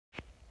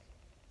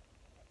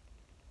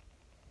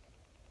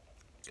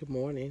Good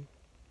morning.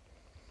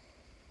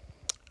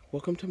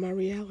 Welcome to my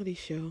reality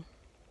show,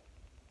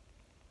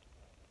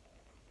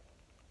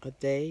 A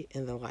Day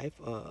in the Life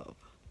of.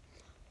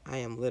 I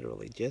am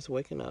literally just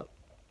waking up.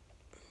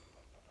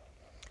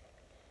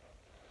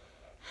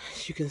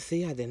 As you can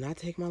see, I did not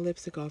take my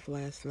lipstick off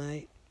last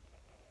night.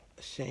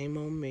 Shame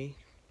on me.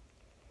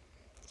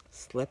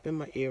 Slept in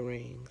my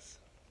earrings.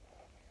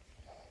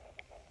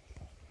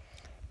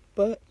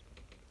 But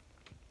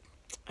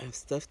I have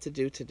stuff to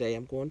do today.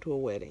 I'm going to a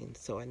wedding,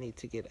 so I need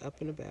to get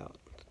up and about.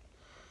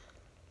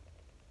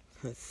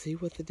 Let's see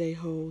what the day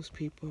holds,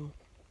 people.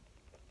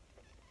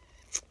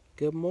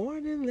 Good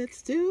morning.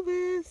 Let's do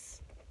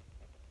this.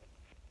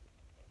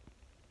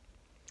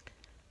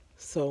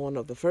 So, one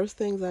of the first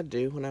things I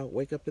do when I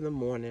wake up in the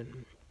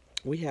morning,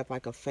 we have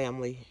like a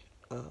family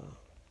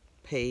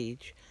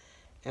page,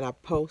 and I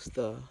post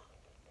the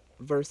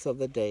verse of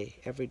the day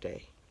every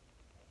day.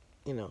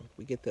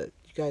 We get you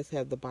guys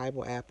have the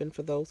Bible app, and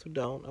for those who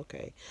don't,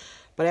 okay.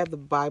 But I have the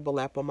Bible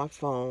app on my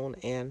phone,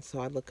 and so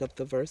I look up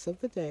the verse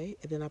of the day,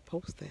 and then I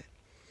post that.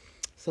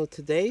 So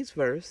today's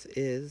verse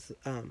is,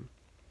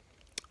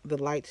 the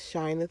light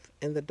shineth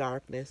in the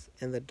darkness,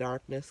 and the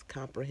darkness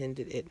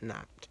comprehended it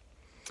not.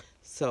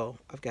 So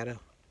I've got to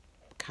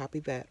copy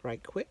that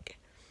right quick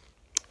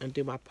and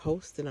do my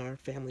post in our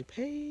family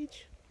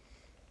page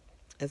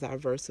as our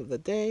verse of the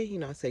day.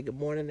 I say good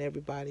morning to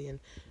everybody and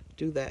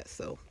do that.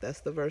 So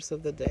that's the verse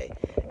of the day.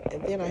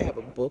 And then I have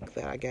a book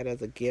that I got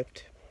as a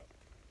gift,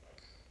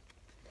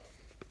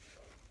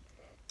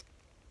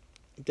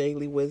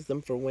 Daily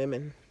Wisdom for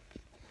Women.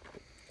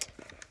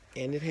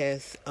 And it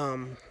has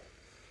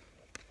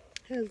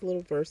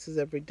little verses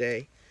every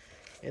day,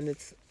 and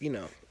it's,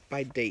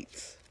 by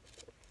dates.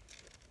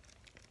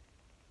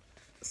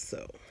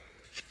 So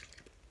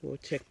we'll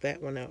check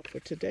that one out for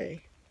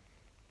today,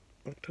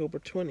 October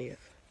 20th.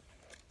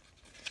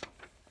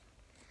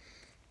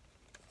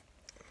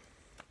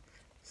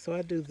 So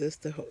I do this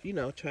to,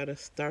 try to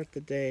start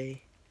the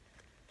day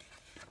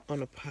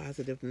on a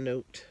positive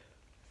note.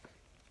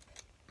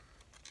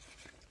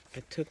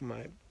 I took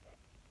my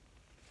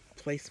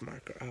place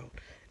marker out.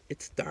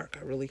 It's dark.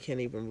 I really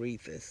can't even read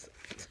this.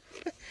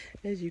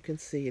 As you can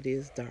see, it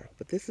is dark,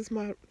 but this is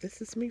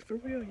me for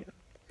real, y'all.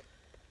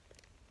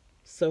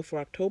 So for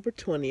October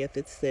 20th,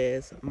 it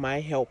says,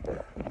 my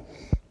helper. I'm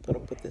going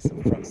to put this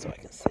in front so I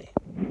can see.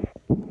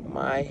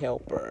 My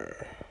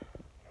helper.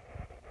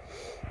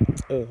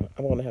 Oh,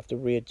 I'm going to have to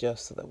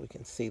readjust so that we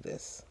can see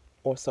this,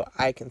 or so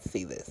I can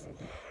see this.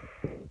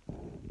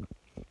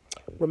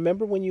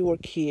 Remember when you were a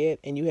kid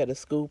and you had a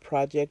school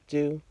project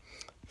due?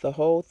 The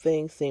whole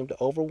thing seemed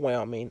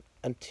overwhelming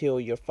until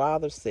your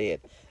father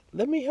said,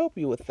 let me help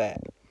you with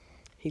that.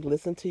 He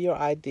listened to your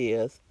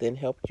ideas, then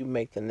helped you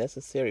make the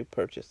necessary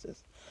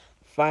purchases.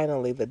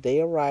 Finally, the day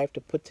arrived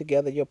to put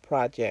together your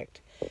project.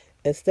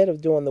 Instead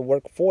of doing the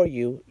work for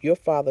you, your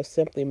father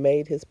simply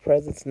made his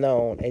presence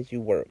known as you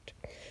worked,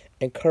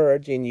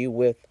 encouraging you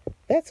with,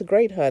 that's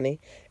great, honey,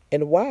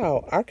 and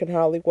wow, I can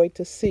hardly wait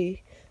to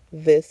see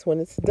this when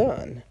it's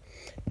done.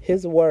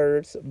 His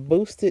words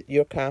boosted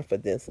your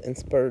confidence and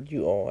spurred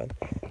you on.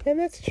 And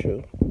that's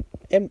true.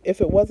 And if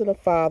it wasn't a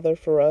father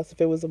for us,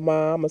 if it was a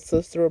mom, a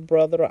sister, a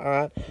brother, a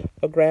aunt,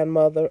 a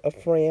grandmother, a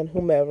friend,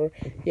 whomever,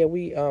 yeah,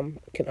 we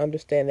can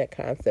understand that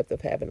concept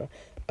of having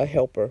a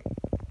helper.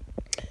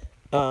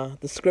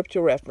 The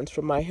scripture reference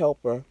for my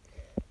helper.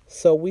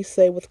 So we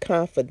say with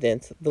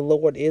confidence, the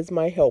Lord is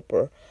my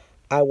helper.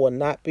 I will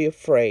not be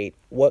afraid.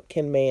 What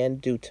can man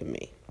do to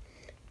me?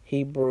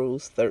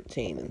 Hebrews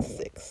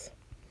 13:6.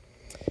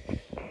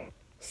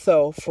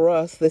 So for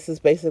us, this is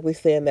basically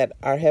saying that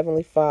our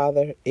Heavenly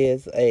Father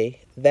is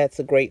that's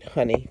a great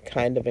honey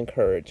kind of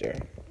encourager.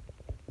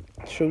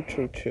 True,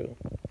 true, true.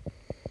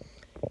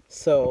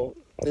 So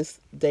this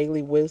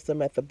daily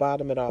wisdom at the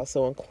bottom, it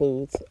also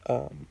includes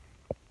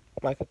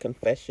like a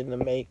confession to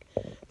make.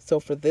 So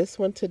for this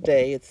one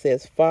today, it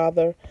says,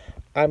 Father,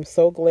 I'm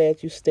so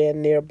glad you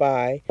stand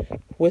nearby,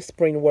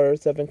 whispering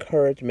words of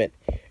encouragement.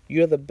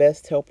 You're the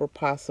best helper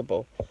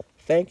possible.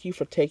 Thank you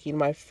for taking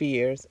my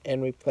fears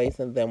and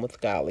replacing them with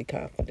godly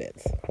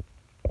confidence.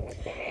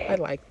 I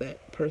like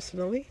that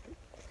personally.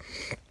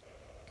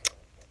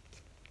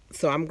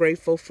 So I'm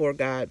grateful for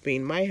God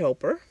being my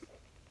helper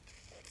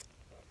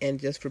and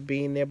just for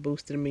being there,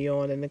 boosting me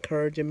on and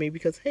encouraging me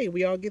because, hey,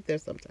 we all get there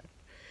sometime.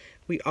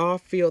 We all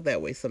feel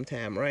that way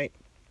sometime, right?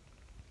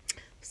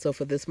 So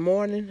for this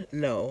morning,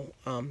 no,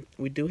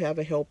 we do have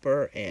a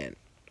helper and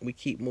we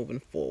keep moving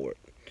forward.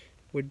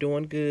 We're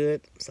doing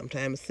good.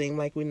 Sometimes it seems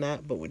like we're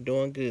not, but we're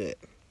doing good.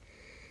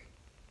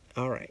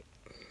 All right.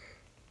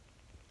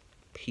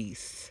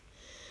 Peace.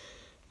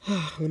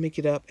 Let me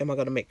get up. Am I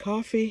going to make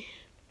coffee?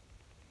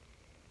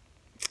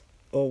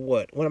 Or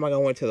what? When am I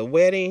going to the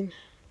wedding?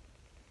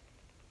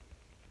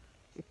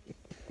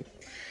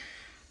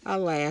 I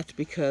laughed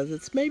because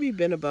it's maybe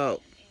been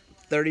about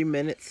 30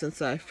 minutes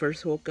since I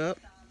first woke up.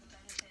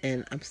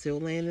 And I'm still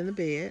laying in the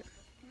bed.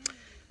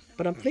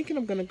 But I'm thinking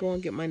I'm going to go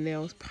and get my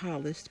nails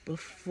polished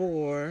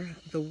before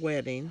the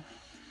wedding.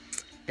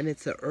 And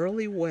it's an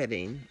early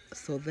wedding,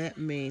 so that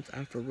means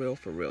I for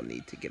real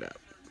need to get up.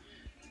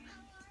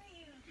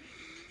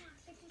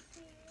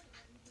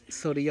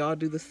 So do y'all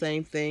do the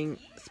same thing,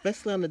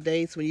 especially on the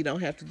days when you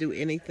don't have to do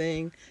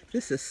anything?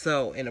 This is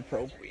so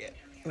inappropriate.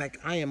 Like,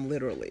 I am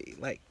literally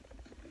like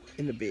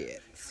in the bed,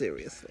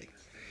 seriously.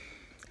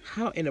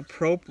 How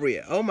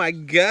inappropriate. Oh my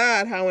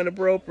god, how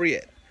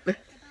inappropriate.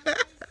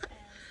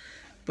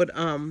 But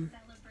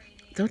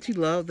don't you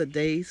love the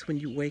days when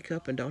you wake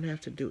up and don't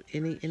have to do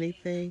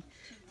anything?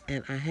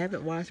 And I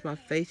haven't washed my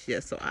face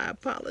yet, so I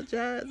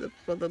apologize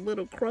for the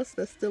little crust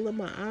that's still in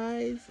my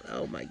eyes.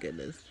 Oh my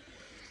goodness.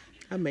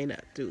 I may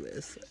not do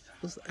this.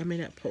 I may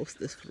not post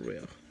this for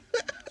real.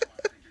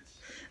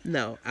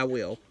 No, I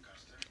will.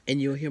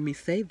 And you'll hear me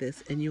say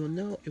this and you'll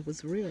know it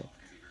was real.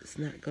 It's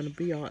not going to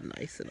be all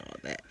nice and all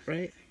that,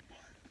 right?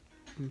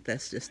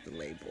 That's just the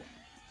label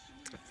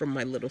from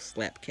my little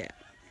slap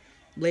cap.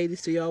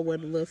 Ladies, do y'all wear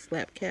the little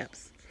slap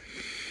caps?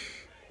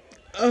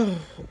 Oh,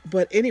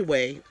 but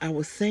anyway, I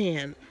was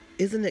saying,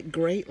 isn't it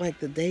great like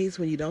the days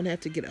when you don't have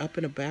to get up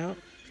and about?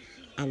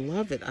 I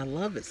love it. I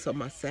love it. So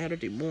my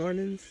Saturday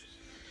mornings,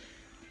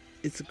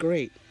 it's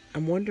great.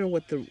 I'm wondering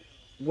what the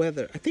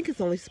weather, I think it's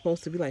only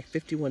supposed to be like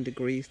 51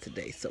 degrees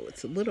today. So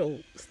it's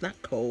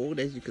not cold.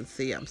 As you can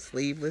see, I'm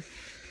sleeveless,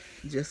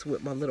 just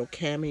with my little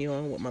cami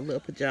on, with my little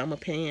pajama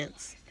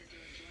pants.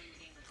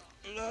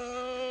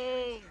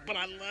 Oh, but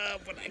I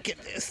love when I can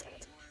just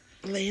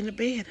lay in the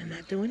bed and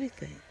not do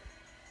anything.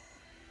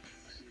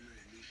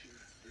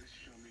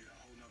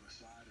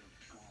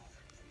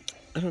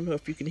 I don't know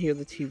if you can hear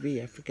the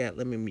TV. I forgot.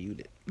 Let me mute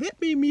it. Let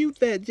me mute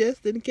that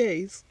just in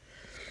case.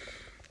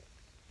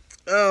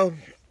 Oh,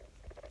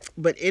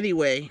 but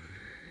anyway.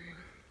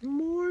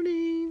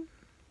 Morning.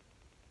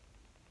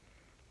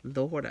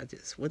 Lord, I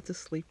just went to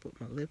sleep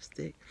with my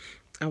lipstick.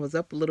 I was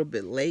up a little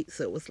bit late,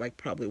 so it was like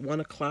probably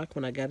 1 o'clock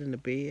when I got into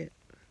bed.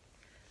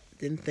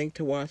 Didn't think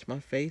to wash my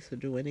face or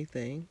do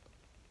anything.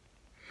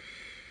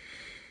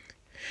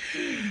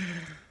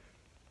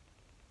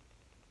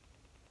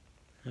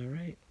 All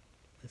right,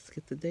 let's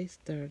get the day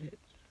started.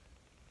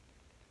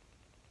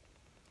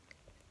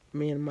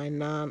 Me and my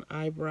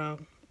non-eyebrow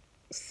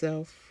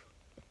self.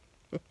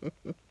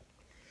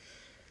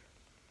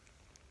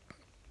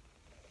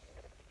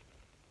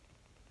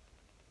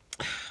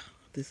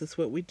 This is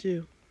what we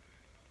do.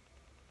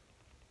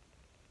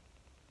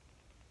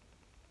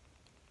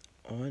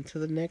 On to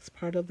the next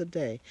part of the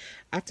day.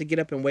 I have to get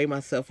up and weigh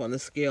myself on the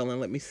scale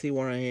and let me see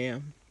where I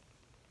am.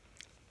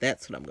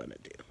 That's what I'm going to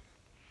do.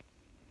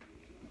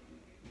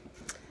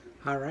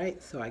 All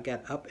right, so I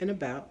got up and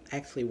about,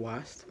 actually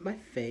washed my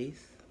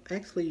face. I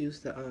actually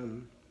used the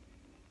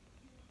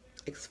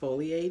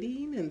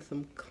exfoliating and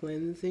some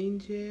cleansing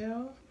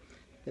gel.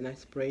 Then I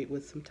sprayed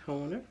with some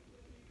toner.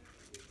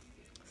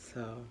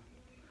 So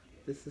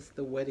this is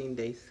the wedding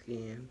day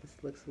skin. This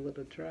looks a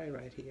little dry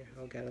right here.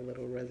 I've got a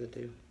little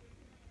residue.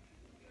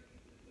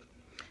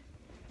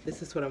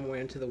 This is what I'm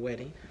wearing to the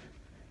wedding,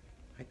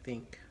 I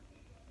think.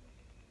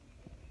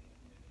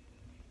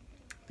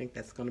 I think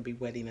that's going to be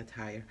wedding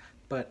attire.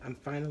 But I'm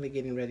finally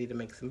getting ready to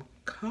make some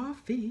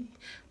coffee,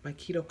 my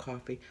keto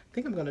coffee. I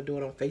think I'm going to do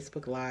it on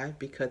Facebook Live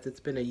because it's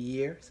been a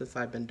year since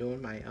I've been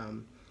doing my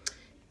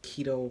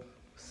keto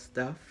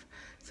stuff.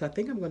 So I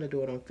think I'm going to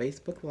do it on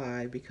Facebook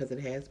Live because it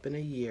has been a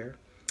year.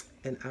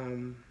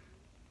 And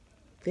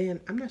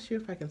then I'm not sure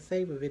if I can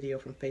save a video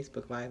from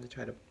Facebook Live to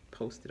try to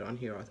post it on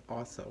here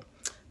also.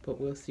 But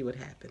we'll see what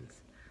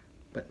happens.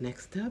 But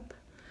next up,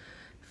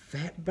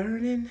 fat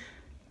burning,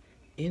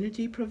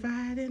 energy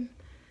providing,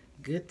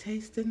 good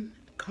tasting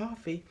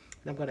coffee.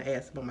 And I'm going to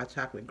add some of my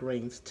chocolate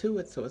grains to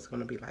it, so it's going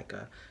to be like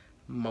a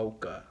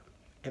mocha.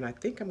 And I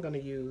think I'm going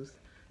to use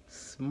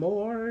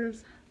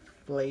s'mores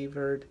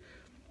flavored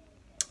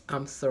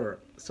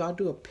syrup. So I'll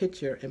do a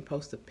picture and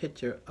post a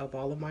picture of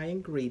all of my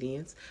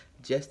ingredients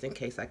just in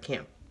case I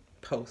can't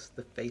post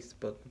the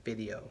Facebook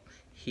video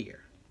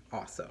here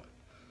also.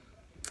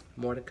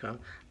 More to come.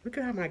 Look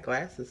at how my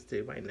glasses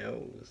do my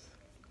nose.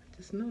 I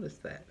just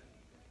noticed that.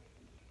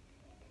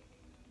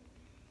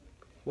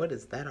 What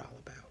is that all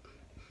about?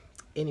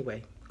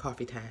 Anyway,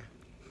 coffee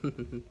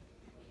time.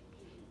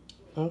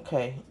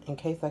 Okay, in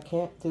case I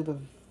can't do the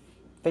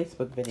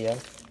Facebook video,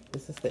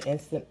 this is the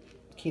instant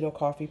keto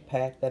coffee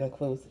pack that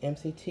includes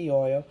MCT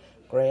oil,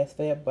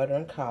 grass-fed butter,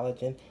 and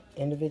collagen.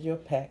 Individual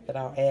pack that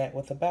I'll add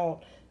with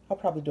I'll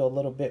probably do a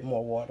little bit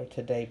more water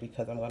today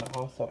because I'm going to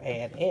also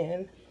add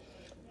in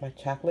my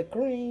chocolate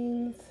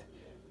greens,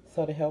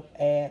 so to help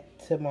add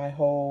to my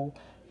whole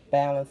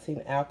balancing,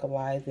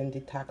 alkalizing,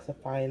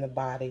 detoxifying the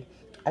body.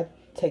 I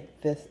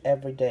take this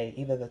every day,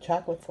 either the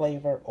chocolate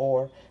flavor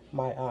or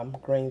my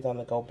greens on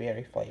the go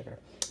berry flavor.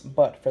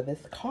 But for this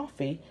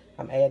coffee,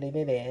 I'm adding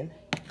it in.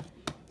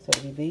 So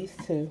it'll be these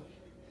two.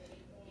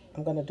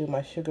 I'm going to do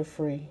my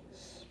sugar-free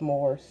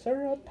s'more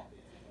syrup,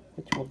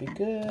 which will be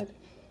good.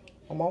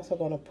 I'm also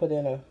going to put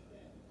in a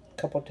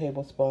couple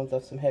tablespoons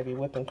of some heavy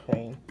whipping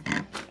cream.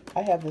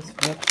 I have this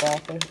milk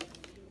frother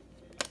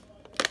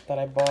that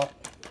I bought.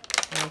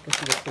 You can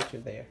see the picture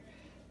there.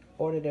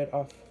 Ordered it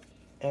off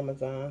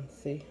Amazon.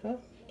 See, huh?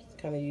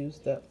 kind of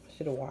used up.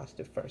 Should have washed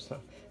it first, huh?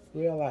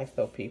 Real life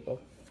though, people.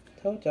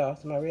 Told y'all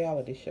it's my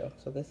reality show,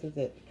 so this is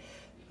it.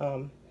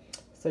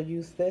 So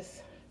use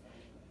this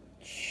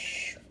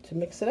to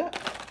mix it up.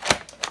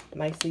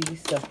 Nice, easy,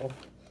 simple.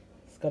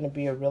 It's gonna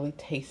be a really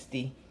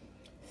tasty,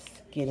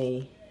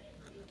 skinny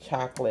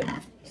chocolate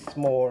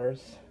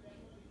s'mores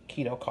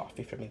keto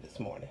coffee for me this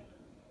morning.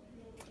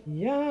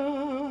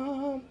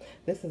 Yum!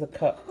 This is a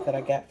cup that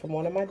I got from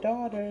one of my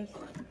daughters.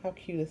 How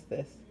cute is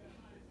this?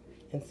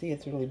 And see,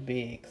 it's really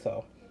big,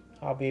 so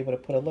I'll be able to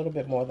put a little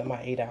bit more than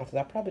my 8 ounces.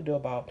 I'll probably do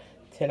about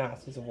 10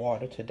 ounces of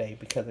water today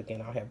because,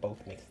 again, I'll have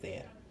both mixed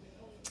in.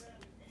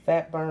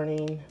 Fat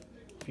burning,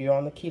 if you're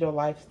on the keto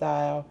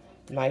lifestyle,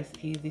 nice,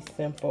 easy,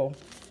 simple.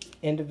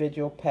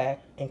 Individual pack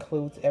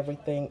includes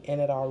everything in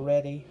it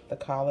already. The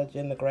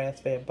collagen, the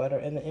grass-fed butter,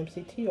 and the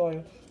MCT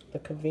oil. The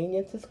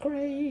convenience is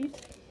great.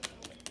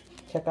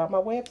 Check out my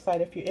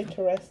website if you're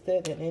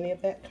interested in any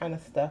of that kind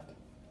of stuff.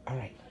 All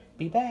right,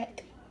 be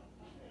back.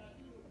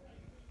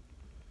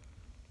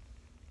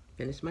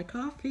 Finished my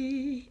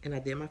coffee, and I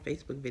did my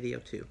Facebook video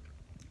too.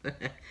 So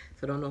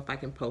I don't know if I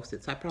can post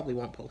it. So I probably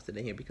won't post it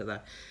in here because I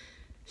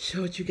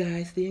showed you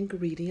guys the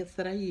ingredients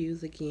that I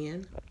use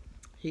again.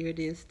 Here it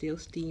is, still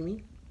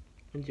steamy.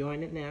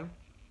 Enjoying it now.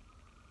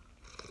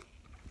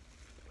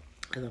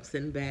 As I'm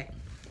sitting back,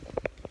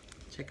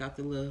 check out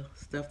the little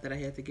stuff that I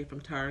had to get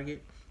from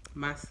Target.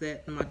 My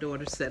set and my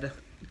daughter's set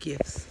of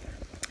gifts.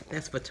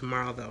 That's for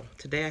tomorrow though.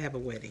 Today I have a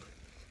wedding,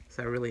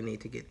 so I really need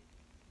to get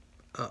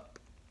up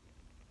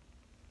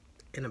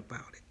and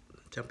about it.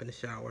 Jump in the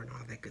shower and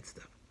all that good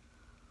stuff.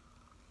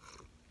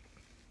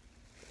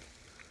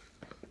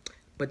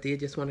 But did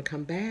just want to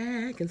come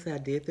back and say I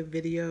did the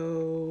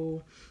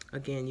video.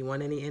 Again, you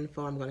want any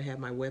info, I'm going to have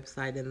my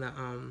website in the,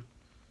 I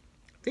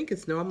think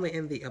it's normally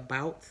in the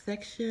About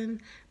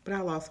section, but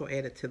I'll also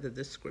add it to the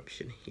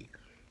description here.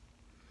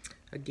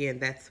 Again,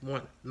 that's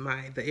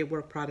the It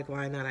Work product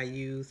line that I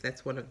use.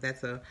 That's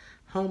a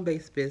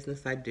home-based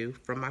business I do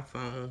from my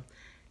phone.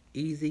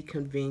 Easy,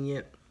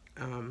 convenient.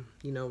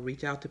 You know,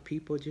 reach out to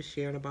people, just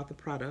sharing about the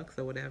products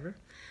or whatever.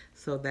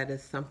 So that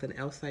is something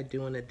else I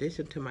do in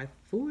addition to my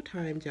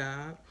full-time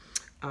job.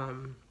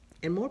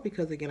 And more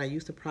because, again, I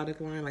use the product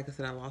line. Like I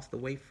said, I lost the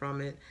weight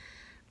from it.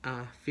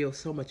 Feel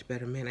so much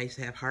better, man. I used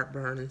to have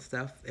heartburn and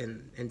stuff,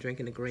 and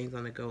drinking the greens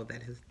on the go,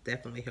 that has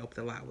definitely helped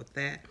a lot with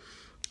that.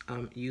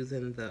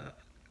 Using the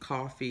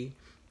coffee,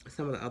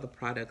 some of the other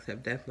products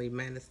have definitely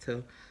managed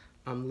to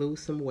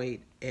lose some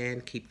weight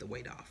and keep the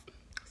weight off.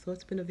 So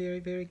it's been a very,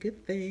 very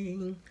good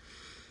thing.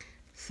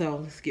 So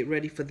let's get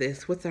ready for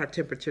this. What's our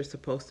temperature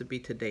supposed to be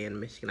today in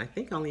Michigan? I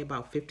think only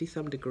about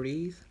 50-some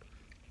degrees,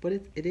 but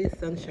it is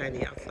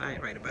sunshiny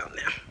outside right about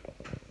now.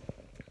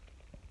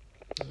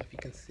 I don't know if you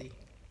can see.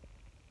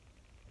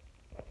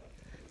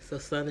 So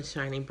sun is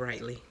shining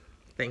brightly,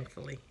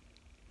 thankfully.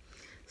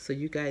 So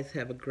you guys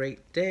have a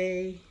great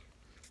day,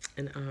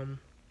 and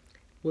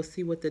we'll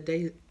see what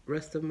the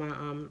rest of my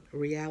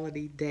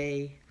reality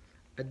day,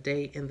 a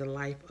day in the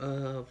life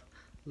of,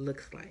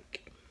 looks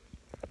like.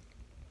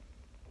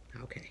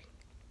 Okay.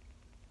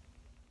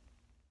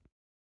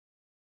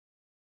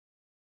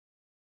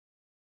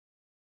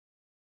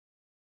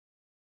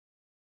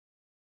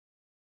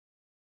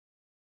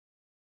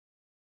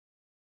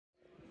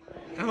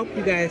 I hope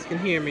you guys can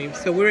hear me.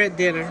 So we're at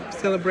dinner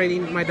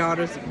celebrating my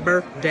daughter's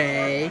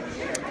birthday.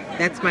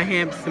 That's my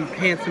handsome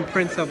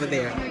prince over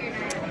there.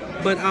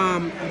 But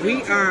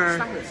we are.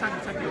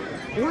 Stop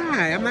it.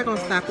 Why? I'm not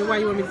gonna stop it. Why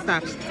you want me to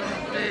stop it?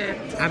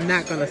 I'm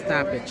not gonna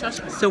stop it.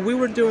 So we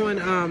were doing.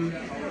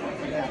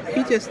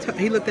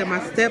 He looked at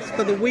my steps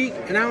for the week,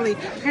 and I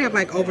have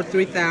like over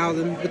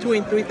 3,000,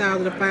 between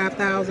 3,000 and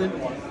 5,000.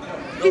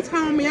 He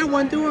told me I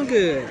wasn't doing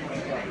good.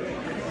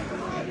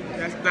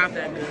 That's not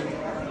that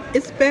good.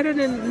 It's better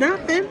than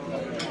nothing.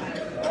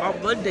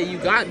 On Monday you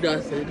got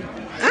nothing.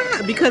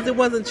 Because it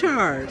wasn't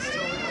charged.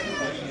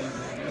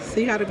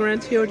 See how the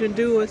grandchildren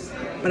do us.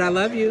 But I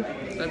love you.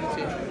 Love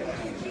you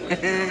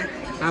too.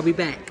 I'll be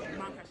back.